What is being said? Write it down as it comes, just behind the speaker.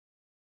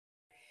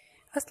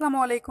अस्सलाम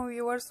वालेकुम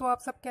व्यूअर्स। तो आप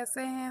सब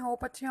कैसे हैं?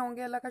 होप अच्छे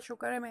होंगे। अल्लाह का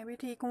शुक्र है मैं भी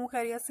ठीक हूँ,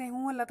 खैरियत से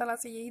हूँ। अल्लाह ताला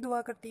से यही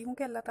दुआ करती हूँ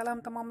कि अल्लाह ताला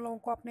हम तमाम लोगों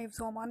को अपने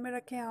हिफ्ज़-ओ अमान में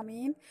रखें,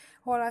 आमीन।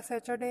 और आज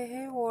सैटरडे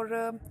है और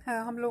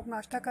हम लोग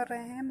नाश्ता कर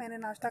रहे हैं। मैंने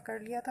नाश्ता कर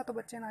लिया था तो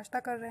बच्चे नाश्ता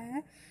कर रहे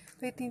हैं।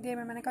 तो इतनी देर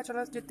में मैंने कहा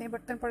चलो जितने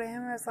बर्तन पड़े हैं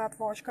मैं साथ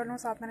वॉश कर लूँ,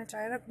 साथ मैंने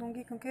चाय रख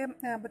दूँगी क्योंकि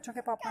बच्चों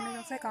के पापा ने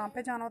उनसे काम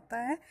पर जाना होता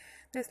है,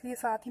 तो इसलिए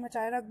साथ ही मैं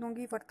चाय रख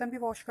दूँगी, बर्तन भी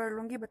वॉश कर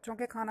लूँगी बच्चों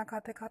के खाना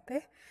खाते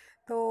खाते।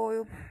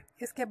 तो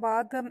इसके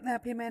बाद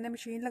फिर मैंने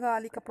मशीन लगा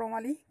ली कपड़ों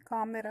वाली।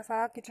 काम मेरा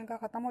सारा किचन का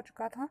ख़त्म हो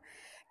चुका था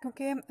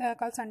क्योंकि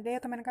कल संडे है,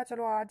 तो मैंने कहा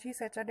चलो आज ही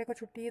सैटरडे को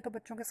छुट्टी है तो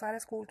बच्चों के सारे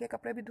स्कूल के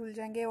कपड़े भी धुल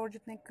जाएंगे और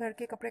जितने घर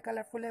के कपड़े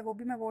कलरफुल है वो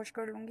भी मैं वॉश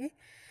कर लूँगी।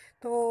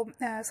 तो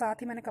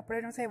साथ ही मैंने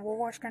कपड़े जो से वो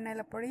वॉश करने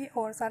लग पड़ी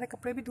और सारे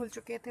कपड़े भी धुल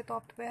चुके थे। तो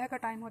अब दोपहर का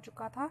टाइम हो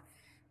चुका था,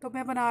 तो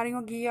मैं बना रही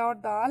हूँ घिया और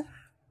दाल।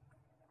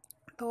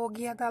 तो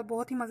घिया दाल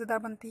बहुत ही मज़ेदार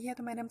बनती है।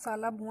 तो मैंने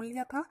मसाला भून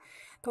लिया था,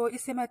 तो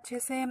इसे मैं अच्छे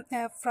से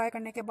फ्राई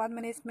करने के बाद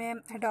मैंने इसमें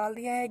डाल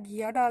दिया है,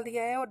 घिया डाल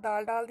दिया है और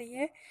दाल डाल दी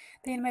है।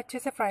 तो इनमें अच्छे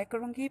से फ्राई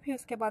करूँगी, फिर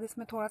उसके बाद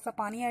इसमें थोड़ा सा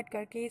पानी ऐड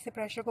करके इसे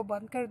प्रेशर को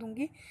बंद कर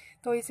दूँगी।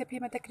 तो इसे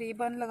फिर मैं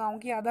तकरीबन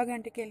लगाऊँगी आधा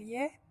घंटे के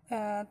लिए।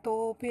 तो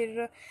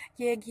फिर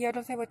ये घिया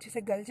जो से वो अच्छे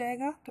से गल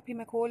जाएगा, तो फिर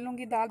मैं खोल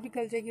लूँगी, दाल भी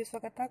गल जाएगी उस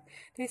वक्त तक।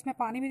 तो इसमें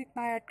पानी भी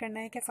इतना ऐड करना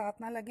है कि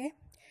साथ ना लगे।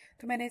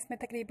 तो मैंने इसमें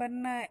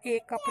तकरीबन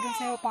 1 कप जो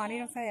है वो पानी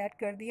जो है ऐड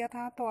कर दिया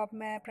था। तो अब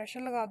मैं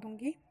प्रेशर लगा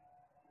दूँगी।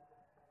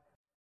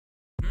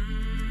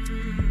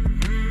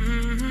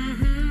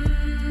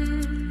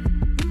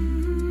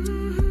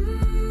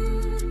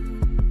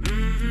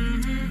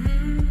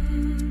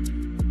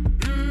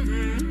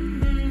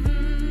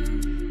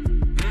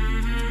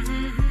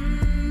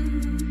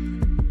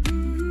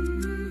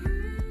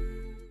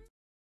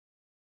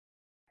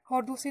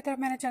 और दूसरी तरफ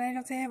मैंने चने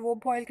जो से हैं वो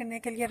बॉईल करने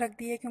के लिए रख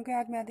दिए क्योंकि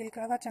आज मेरा दिल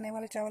कर रहा था चने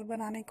वाले चावल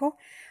बनाने को।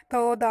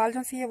 तो दाल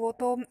जो सी है वो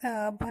तो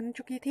बन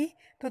चुकी थी।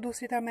 तो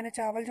दूसरी तरफ मैंने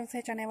चावल जो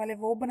से चने वाले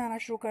वो बनाना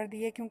शुरू कर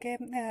दिए क्योंकि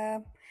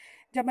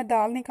जब मैं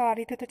दाल निकाल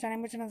रही थी तो चने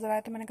मुझे नज़र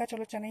आए, तो मैंने कहा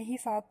चलो चने ही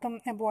साथ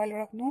बॉयल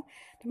रख दूँ।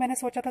 तो मैंने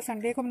सोचा था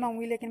संडे को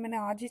बनाऊँगी, लेकिन मैंने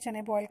आज ही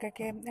चने बॉयल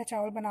करके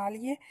चावल बना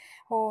लिए।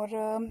 और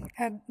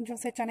जो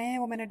से चने हैं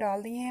वो मैंने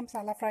डाल दिए हैं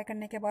मसाला फ्राई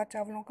करने के बाद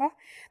चावलों का।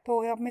 तो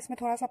अब मैं इसमें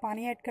थोड़ा सा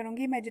पानी ऐड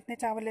करूँगी। मैं जितने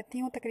चावल लेती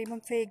हूँ तकरीबन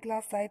से 1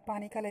 गिलास शायद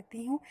पानी का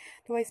लेती हूँ।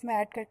 तो इसमें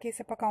ऐड करके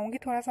इसे पकाऊँगी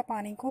थोड़ा सा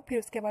पानी को, फिर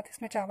उसके बाद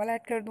इसमें चावल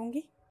ऐड कर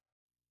दूँगी।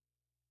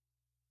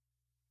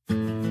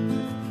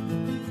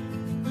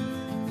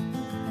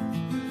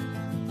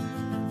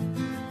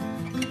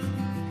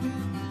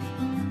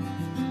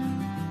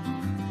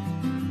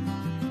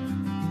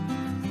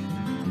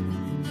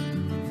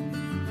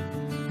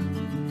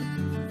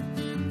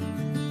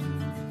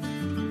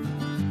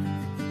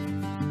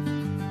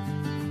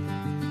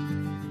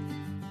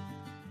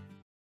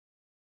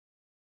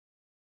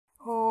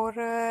 और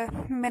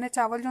मैंने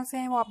चावल जो से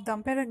हैं वो आप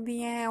दम पे रख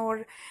दिए हैं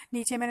और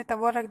नीचे मैंने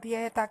तवा रख दिया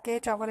है ताकि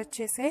चावल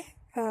अच्छे से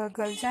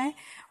गल जाएं।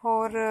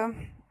 और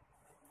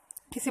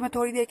इसे मैं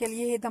थोड़ी देर के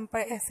लिए ये दम पर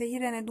ऐसे ही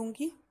रहने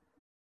दूंगी।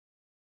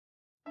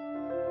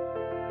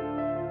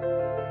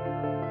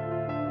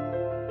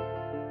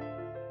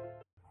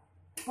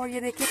 और ये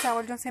देखिए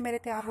चावल जो से मेरे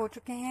तैयार हो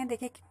चुके हैं,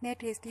 देखिए कितने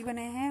टेस्टी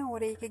बने हैं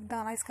और एक एक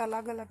दाना इसका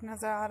अलग अलग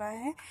नज़र आ रहा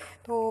है।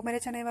 तो मेरे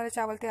चने वाले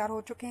चावल तैयार हो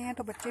चुके हैं,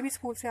 तो बच्चे भी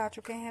स्कूल से आ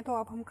चुके हैं। तो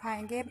अब हम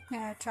खाएंगे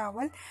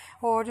चावल।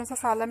 और जो सा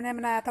सालन मैंने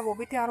बनाया था वो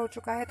भी तैयार हो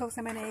चुका है, तो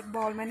उसे मैंने एक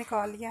बाउल में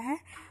निकाल लिया है।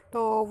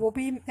 तो वो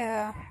भी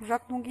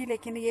रख दूँगी।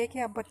 लेकिन ये कि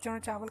अब बच्चों ने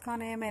चावल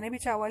खाने हैं, मैंने भी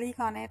चावल ही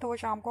खाने हैं, तो वो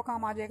शाम को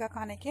काम आ जाएगा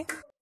खाने के।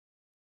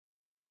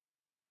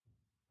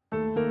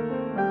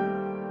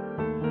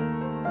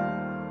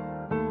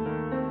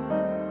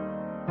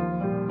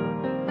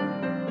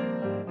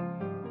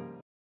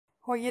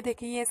 और ये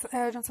देखिए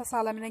ये जो सा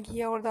साला मैंने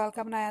घी और दाल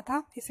का बनाया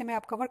था, इसे मैं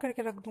अब कवर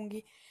करके रख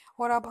दूंगी।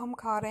 और अब हम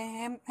खा रहे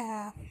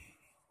हैं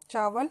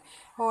चावल।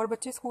 और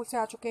बच्चे स्कूल से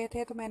आ चुके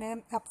थे तो मैंने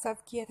अब सर्व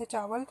किए थे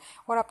चावल,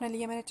 और अपने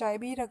लिए मैंने चाय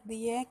भी रख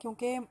दी है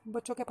क्योंकि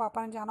बच्चों के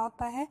पापा ने जाना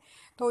होता है,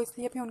 तो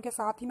इसलिए फिर उनके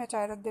साथ ही मैं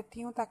चाय रख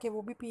देती हूँ ताकि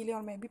वो भी पी लें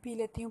और मैं भी पी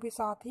लेती हूँ फिर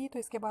साथ ही। तो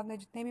इसके बाद मैं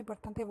जितने भी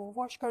बर्तन थे वो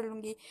वॉश कर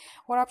लूँगी।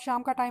 और अब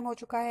शाम का टाइम हो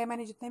चुका है,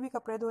 मैंने जितने भी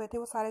कपड़े धोए थे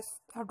वो सारे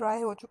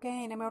ड्राई हो चुके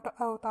हैं। इन्हें मैं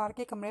उतार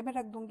के कमरे में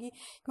रख दूँगी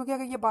क्योंकि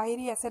अगर ये बाहर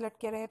ही ऐसे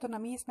लटके रहे तो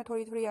नमी इसमें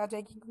थोड़ी थोड़ी आ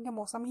जाएगी क्योंकि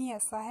मौसम ही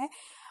ऐसा है।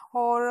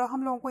 और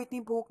हम लोगों को इतनी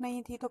भूख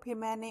नहीं थी, तो फिर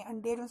मैंने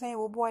अंडे जो हैं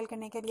वो बॉईल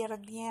करने के लिए रख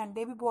दिए हैं।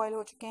 अंडे भी बॉईल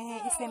हो चुके हैं,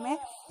 इसे मैं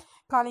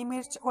काली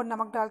मिर्च और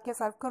नमक डाल के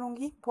सर्व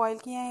करूँगी। बॉईल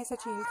किए हैं इसे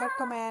छील कर,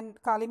 तो मैं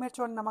काली मिर्च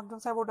और नमक जो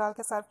है वो डाल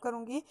के सर्व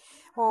करूँगी।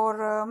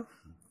 और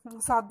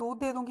साथ दूध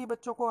दे दूँगी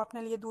बच्चों को,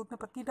 अपने लिए दूध में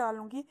पत्ती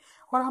डालूँगी।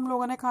 और हम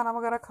लोगों ने खाना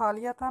वगैरह खा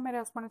लिया था, मेरे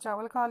हस्बैंड ने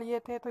चावल खा लिए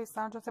थे, तो इस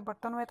तरह जो से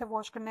बर्तन हुए थे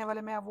वॉश करने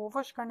वाले मैं अब वो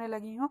वॉश करने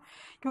लगी हूँ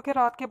क्योंकि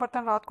रात के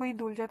बर्तन रात को ही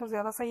धुल जाए तो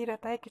ज़्यादा सही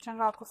रहता है। किचन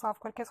रात को साफ़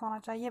करके सोना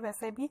चाहिए।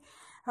 वैसे भी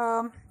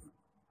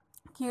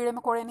कीड़े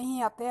मकोड़े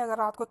नहीं आते अगर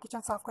रात को किचन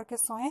साफ़ करके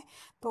सोएं।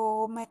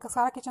 तो मैं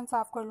सारा किचन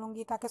साफ़ कर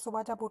लूँगी ताकि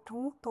सुबह जब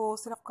उठूँ तो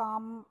सिर्फ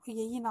काम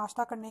यही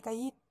नाश्ता करने का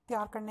ही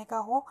तैयार करने का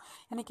हो,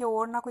 यानी कि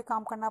और ना कोई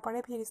काम करना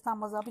पड़े, फिर इतना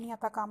मज़ा भी नहीं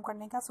आता काम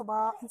करने का।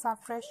 सुबह इंसान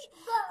फ्रेश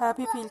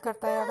भी फील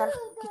करता है अगर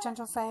किचन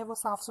जो सा है वो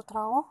साफ़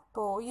सुथरा हो।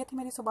 तो ये थी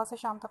मेरी सुबह से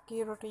शाम तक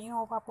की रूटीन।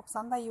 होप आपको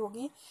पसंद आई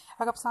होगी।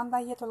 अगर पसंद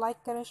आई है तो लाइक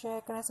करें, शेयर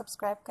करें,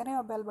 सब्सक्राइब करें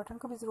और बेल बटन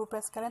को भी ज़रूर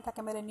प्रेस करें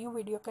ताकि मेरे न्यू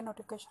वीडियो के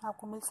नोटिफिकेशन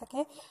आपको मिल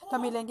सके। तो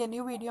मिलेंगे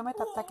न्यू वीडियो में,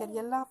 तब तक के लिए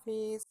अल्लाह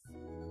हाफिज़।